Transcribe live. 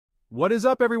What is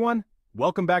up, everyone?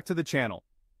 Welcome back to the channel.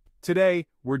 Today,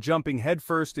 we're jumping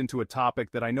headfirst into a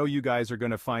topic that I know you guys are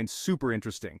going to find super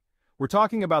interesting. We're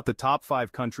talking about the top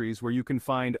 5 countries where you can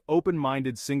find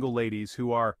open-minded single ladies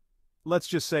who are, let's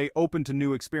just say, open to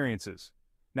new experiences.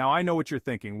 Now, I know what you're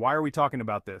thinking. Why are we talking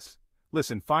about this?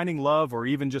 Listen, finding love or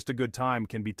even just a good time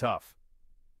can be tough.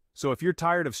 So if you're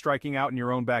tired of striking out in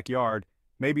your own backyard,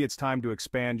 maybe it's time to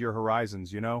expand your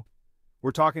horizons, you know? We're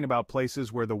talking about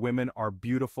places where the women are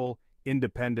beautiful,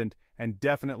 independent, and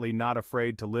definitely not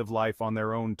afraid to live life on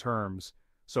their own terms.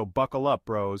 So buckle up,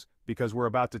 bros, because we're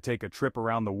about to take a trip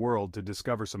around the world to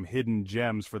discover some hidden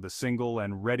gems for the single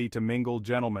and ready-to-mingle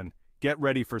gentlemen. Get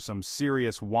ready for some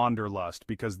serious wanderlust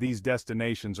because these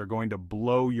destinations are going to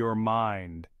blow your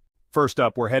mind. First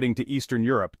up, we're heading to Eastern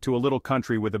Europe, to a little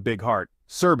country with a big heart,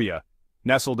 Serbia.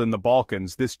 Nestled in the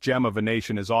Balkans, this gem of a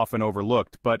nation is often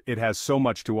overlooked, but it has so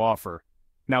much to offer.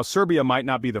 Now, Serbia might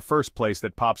not be the first place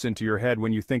that pops into your head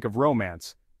when you think of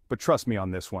romance, but trust me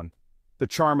on this one. The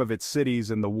charm of its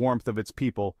cities and the warmth of its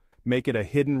people make it a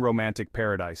hidden romantic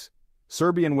paradise.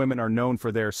 Serbian women are known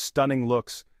for their stunning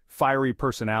looks, fiery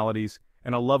personalities,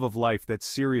 and a love of life that's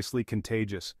seriously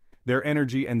contagious. Their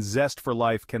energy and zest for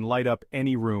life can light up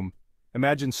any room.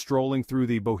 Imagine strolling through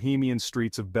the bohemian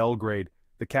streets of Belgrade,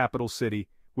 the capital city,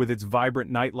 with its vibrant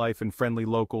nightlife and friendly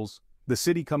locals. The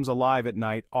city comes alive at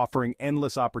night, offering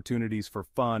endless opportunities for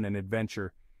fun and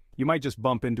adventure. You might just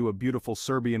bump into a beautiful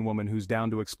Serbian woman who's down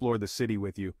to explore the city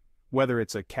with you. Whether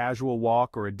it's a casual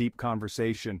walk or a deep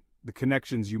conversation, the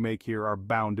connections you make here are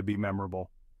bound to be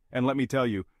memorable. And let me tell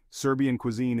you, Serbian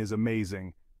cuisine is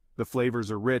amazing. The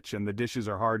flavors are rich and the dishes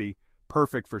are hearty,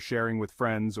 perfect for sharing with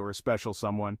friends or a special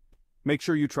someone. Make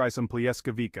sure you try some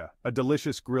pljeskavica, a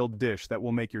delicious grilled dish that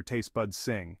will make your taste buds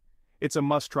sing. It's a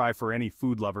must-try for any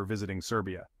food lover visiting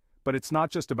Serbia. But it's not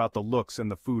just about the looks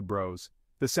and the food, bros.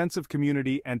 The sense of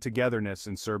community and togetherness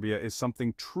in Serbia is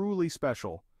something truly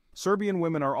special. Serbian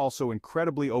women are also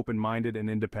incredibly open-minded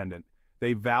and independent.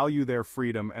 They value their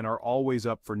freedom and are always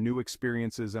up for new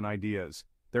experiences and ideas.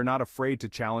 They're not afraid to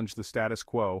challenge the status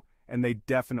quo, and they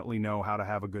definitely know how to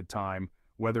have a good time.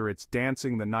 Whether it's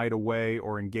dancing the night away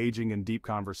or engaging in deep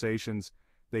conversations,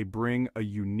 they bring a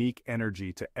unique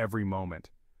energy to every moment.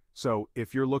 So,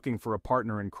 if you're looking for a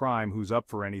partner in crime who's up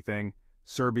for anything,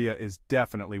 Serbia is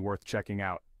definitely worth checking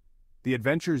out. The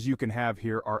adventures you can have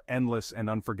here are endless and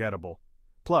unforgettable.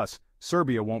 Plus,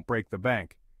 Serbia won't break the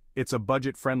bank. It's a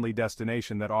budget-friendly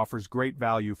destination that offers great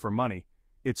value for money.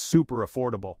 It's super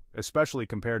affordable, especially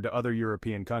compared to other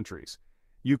European countries.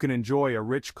 You can enjoy a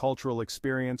rich cultural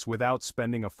experience without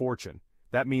spending a fortune.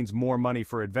 That means more money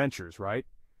for adventures, right?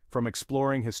 From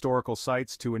exploring historical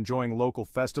sites to enjoying local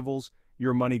festivals,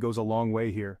 your money goes a long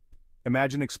way here.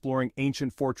 Imagine exploring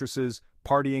ancient fortresses,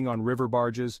 partying on river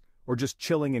barges, or just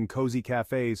chilling in cozy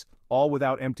cafes, all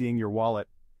without emptying your wallet.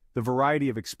 The variety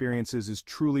of experiences is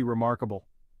truly remarkable.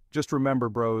 Just remember,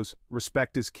 bros,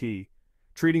 respect is key.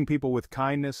 Treating people with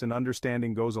kindness and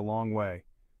understanding goes a long way.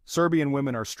 Serbian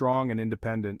women are strong and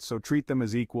independent, so treat them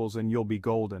as equals and you'll be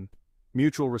golden.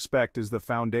 Mutual respect is the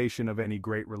foundation of any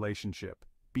great relationship.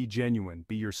 Be genuine,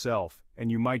 be yourself, and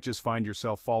you might just find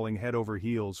yourself falling head over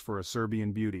heels for a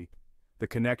Serbian beauty. The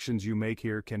connections you make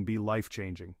here can be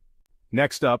life-changing.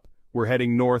 Next up, we're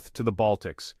heading north to the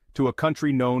Baltics, to a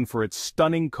country known for its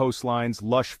stunning coastlines,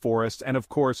 lush forests, and of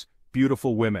course,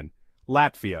 beautiful women.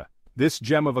 Latvia. This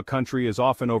gem of a country is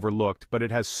often overlooked, but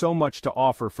it has so much to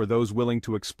offer for those willing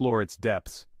to explore its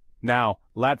depths. Now,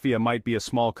 Latvia might be a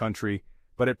small country,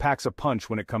 but it packs a punch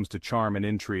when it comes to charm and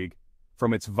intrigue.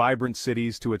 From its vibrant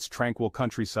cities to its tranquil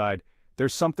countryside,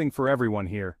 there's something for everyone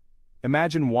here.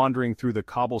 Imagine wandering through the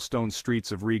cobblestone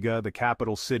streets of Riga, the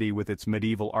capital city with its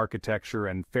medieval architecture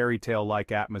and fairy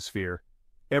tale-like atmosphere.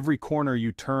 Every corner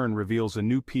you turn reveals a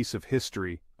new piece of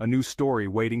history, a new story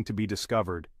waiting to be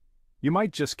discovered. You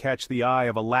might just catch the eye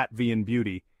of a Latvian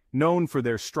beauty, known for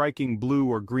their striking blue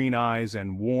or green eyes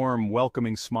and warm,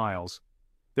 welcoming smiles.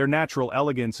 Their natural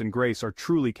elegance and grace are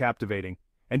truly captivating.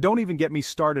 And don't even get me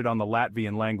started on the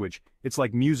Latvian language, it's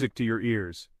like music to your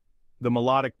ears. The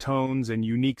melodic tones and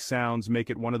unique sounds make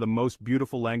it one of the most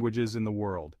beautiful languages in the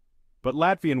world. But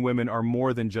Latvian women are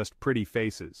more than just pretty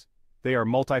faces. They are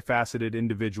multifaceted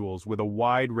individuals with a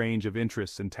wide range of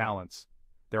interests and talents.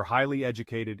 They're highly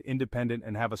educated, independent,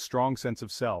 and have a strong sense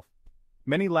of self.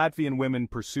 Many Latvian women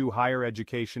pursue higher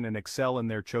education and excel in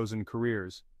their chosen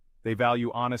careers. They value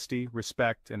honesty,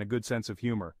 respect, and a good sense of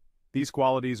humor. These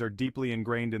qualities are deeply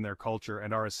ingrained in their culture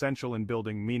and are essential in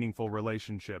building meaningful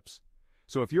relationships.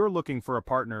 So if you're looking for a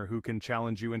partner who can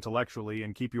challenge you intellectually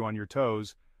and keep you on your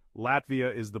toes,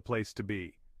 Latvia is the place to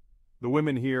be. The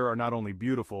women here are not only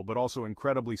beautiful, but also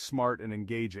incredibly smart and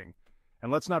engaging.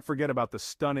 And let's not forget about the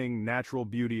stunning natural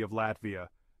beauty of Latvia.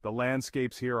 The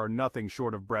landscapes here are nothing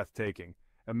short of breathtaking.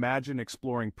 Imagine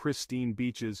exploring pristine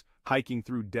beaches, hiking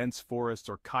through dense forests,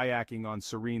 or kayaking on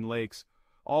serene lakes,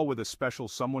 all with a special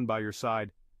someone by your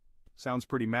side. Sounds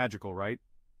pretty magical, right?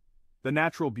 The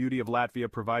natural beauty of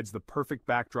Latvia provides the perfect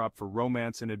backdrop for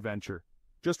romance and adventure.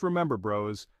 Just remember,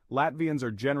 bros, Latvians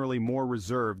are generally more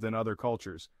reserved than other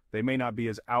cultures. They may not be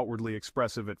as outwardly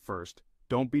expressive at first.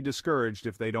 Don't be discouraged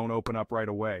if they don't open up right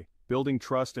away. Building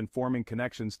trust and forming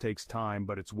connections takes time,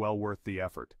 but it's well worth the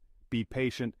effort. Be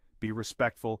patient, be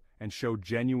respectful, and show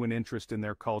genuine interest in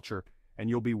their culture, and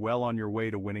you'll be well on your way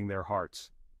to winning their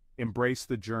hearts. Embrace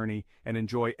the journey and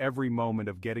enjoy every moment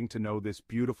of getting to know this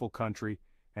beautiful country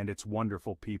and its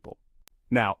wonderful people.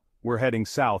 Now, we're heading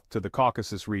south to the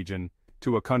Caucasus region,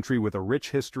 to a country with a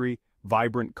rich history,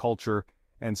 vibrant culture,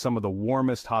 and some of the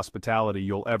warmest hospitality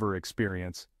you'll ever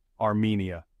experience,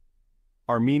 Armenia.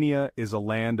 Armenia is a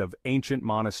land of ancient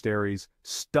monasteries,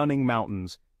 stunning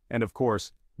mountains, and of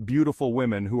course, beautiful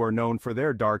women who are known for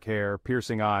their dark hair,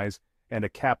 piercing eyes, and a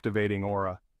captivating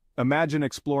aura. Imagine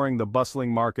exploring the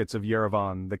bustling markets of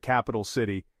Yerevan, the capital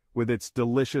city, with its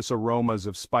delicious aromas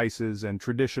of spices and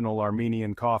traditional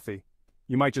Armenian coffee.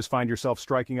 You might just find yourself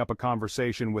striking up a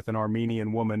conversation with an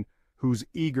Armenian woman who's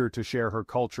eager to share her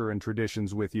culture and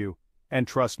traditions with you. And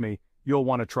trust me, you'll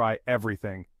want to try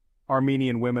everything.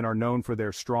 Armenian women are known for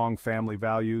their strong family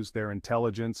values, their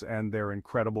intelligence, and their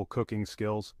incredible cooking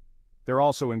skills. They're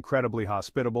also incredibly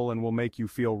hospitable and will make you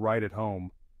feel right at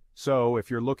home. So,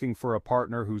 if you're looking for a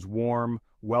partner who's warm,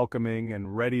 welcoming,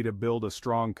 and ready to build a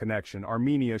strong connection,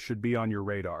 Armenia should be on your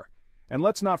radar. And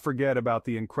let's not forget about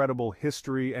the incredible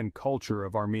history and culture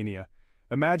of Armenia.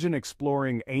 Imagine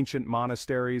exploring ancient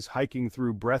monasteries, hiking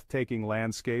through breathtaking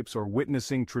landscapes, or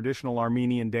witnessing traditional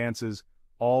Armenian dances,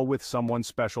 all with someone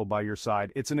special by your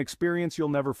side. It's an experience you'll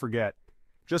never forget.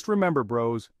 Just remember,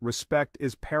 bros, respect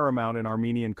is paramount in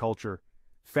Armenian culture.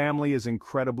 Family is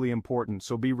incredibly important,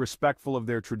 so be respectful of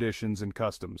their traditions and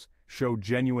customs. Show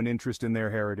genuine interest in their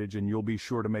heritage, and you'll be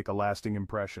sure to make a lasting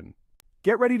impression.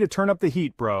 Get ready to turn up the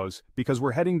heat, bros, because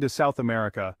we're heading to South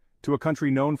America, to a country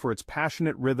known for its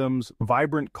passionate rhythms,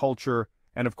 vibrant culture,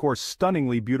 and of course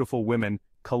stunningly beautiful women,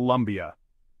 Colombia.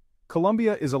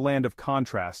 Colombia is a land of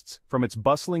contrasts, from its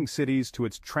bustling cities to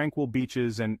its tranquil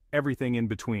beaches and everything in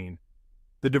between.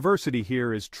 The diversity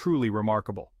here is truly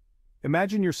remarkable.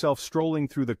 Imagine yourself strolling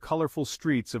through the colorful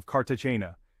streets of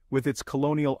Cartagena, with its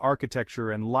colonial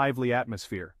architecture and lively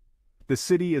atmosphere. The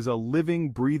city is a living,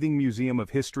 breathing museum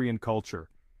of history and culture.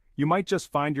 You might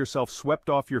just find yourself swept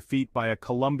off your feet by a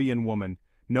Colombian woman,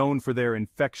 known for their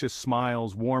infectious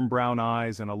smiles, warm brown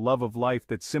eyes, and a love of life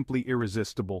that's simply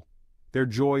irresistible. Their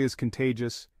joy is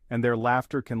contagious, and their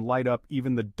laughter can light up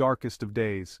even the darkest of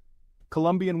days.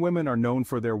 Colombian women are known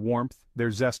for their warmth,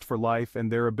 their zest for life,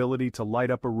 and their ability to light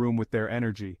up a room with their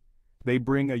energy. They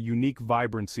bring a unique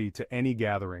vibrancy to any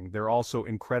gathering. They're also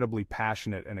incredibly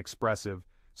passionate and expressive,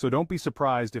 so don't be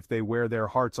surprised if they wear their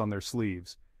hearts on their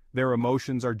sleeves. Their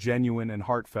emotions are genuine and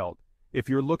heartfelt. If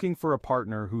you're looking for a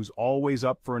partner who's always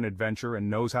up for an adventure and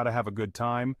knows how to have a good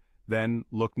time, then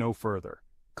look no further.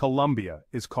 Colombia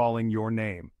is calling your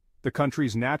name. The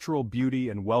country's natural beauty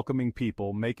and welcoming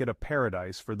people make it a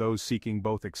paradise for those seeking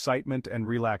both excitement and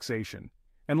relaxation.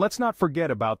 And let's not forget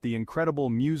about the incredible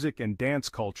music and dance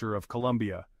culture of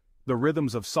Colombia. The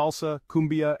rhythms of salsa,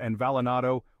 cumbia, and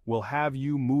vallenato will have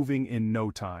you moving in no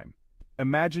time.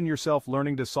 Imagine yourself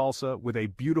learning to salsa with a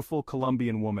beautiful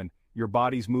Colombian woman, your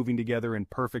bodies moving together in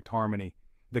perfect harmony.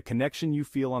 The connection you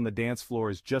feel on the dance floor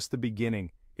is just the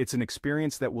beginning. It's an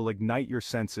experience that will ignite your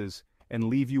senses and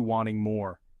leave you wanting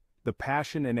more. The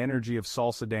passion and energy of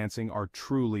salsa dancing are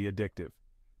truly addictive.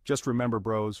 Just remember,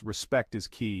 bros, respect is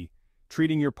key.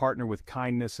 Treating your partner with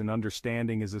kindness and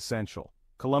understanding is essential.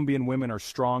 Colombian women are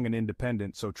strong and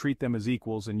independent, so treat them as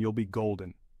equals and you'll be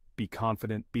golden. Be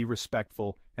confident, be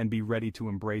respectful, and be ready to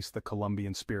embrace the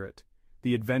Colombian spirit.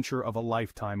 The adventure of a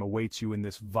lifetime awaits you in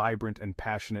this vibrant and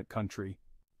passionate country.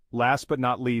 Last but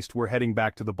not least, we're heading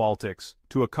back to the Baltics,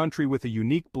 to a country with a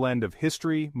unique blend of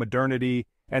history, modernity,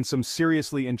 and some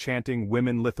seriously enchanting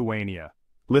women, Lithuania.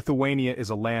 Lithuania is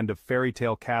a land of fairy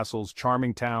tale castles,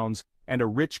 charming towns, and a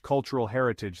rich cultural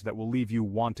heritage that will leave you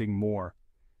wanting more.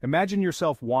 Imagine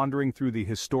yourself wandering through the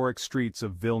historic streets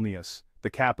of Vilnius, the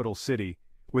capital city,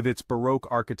 with its Baroque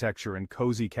architecture and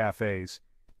cozy cafes.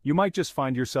 You might just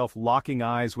find yourself locking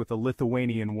eyes with a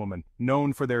Lithuanian woman,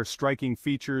 known for their striking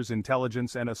features,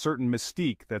 intelligence, and a certain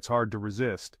mystique that's hard to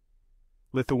resist.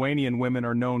 Lithuanian women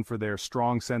are known for their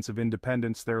strong sense of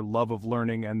independence, their love of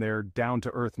learning, and their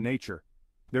down-to-earth nature.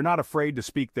 They're not afraid to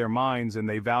speak their minds and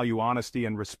they value honesty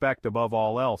and respect above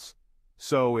all else.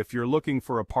 So if you're looking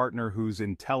for a partner who's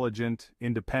intelligent,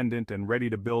 independent, and ready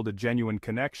to build a genuine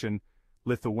connection,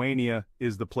 Lithuania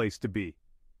is the place to be.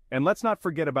 And let's not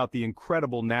forget about the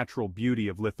incredible natural beauty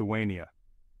of Lithuania.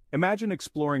 Imagine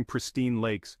exploring pristine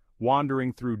lakes,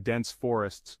 wandering through dense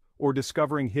forests, or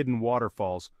discovering hidden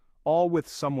waterfalls, all with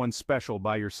someone special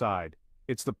by your side.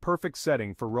 It's the perfect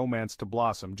setting for romance to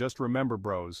blossom. Just remember,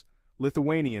 bros,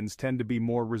 Lithuanians tend to be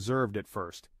more reserved at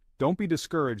first. Don't be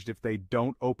discouraged if they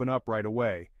don't open up right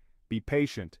away. Be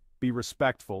patient, be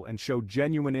respectful, and show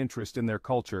genuine interest in their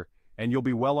culture, and you'll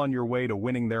be well on your way to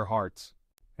winning their hearts.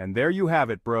 And there you have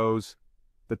it, bros.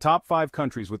 The top 5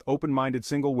 countries with open-minded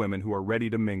single women who are ready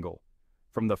to mingle.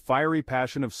 From the fiery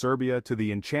passion of Serbia to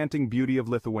the enchanting beauty of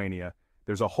Lithuania,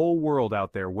 there's a whole world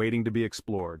out there waiting to be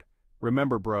explored.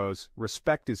 Remember, bros,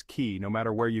 respect is key no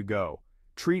matter where you go.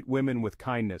 Treat women with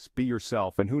kindness, be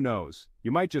yourself, and who knows,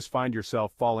 you might just find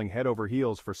yourself falling head over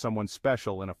heels for someone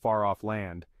special in a far-off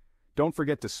land. Don't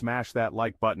forget to smash that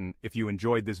like button if you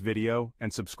enjoyed this video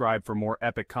and subscribe for more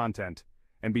epic content.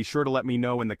 And be sure to let me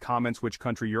know in the comments which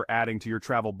country you're adding to your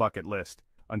travel bucket list.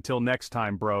 Until next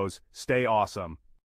time, bros, stay awesome.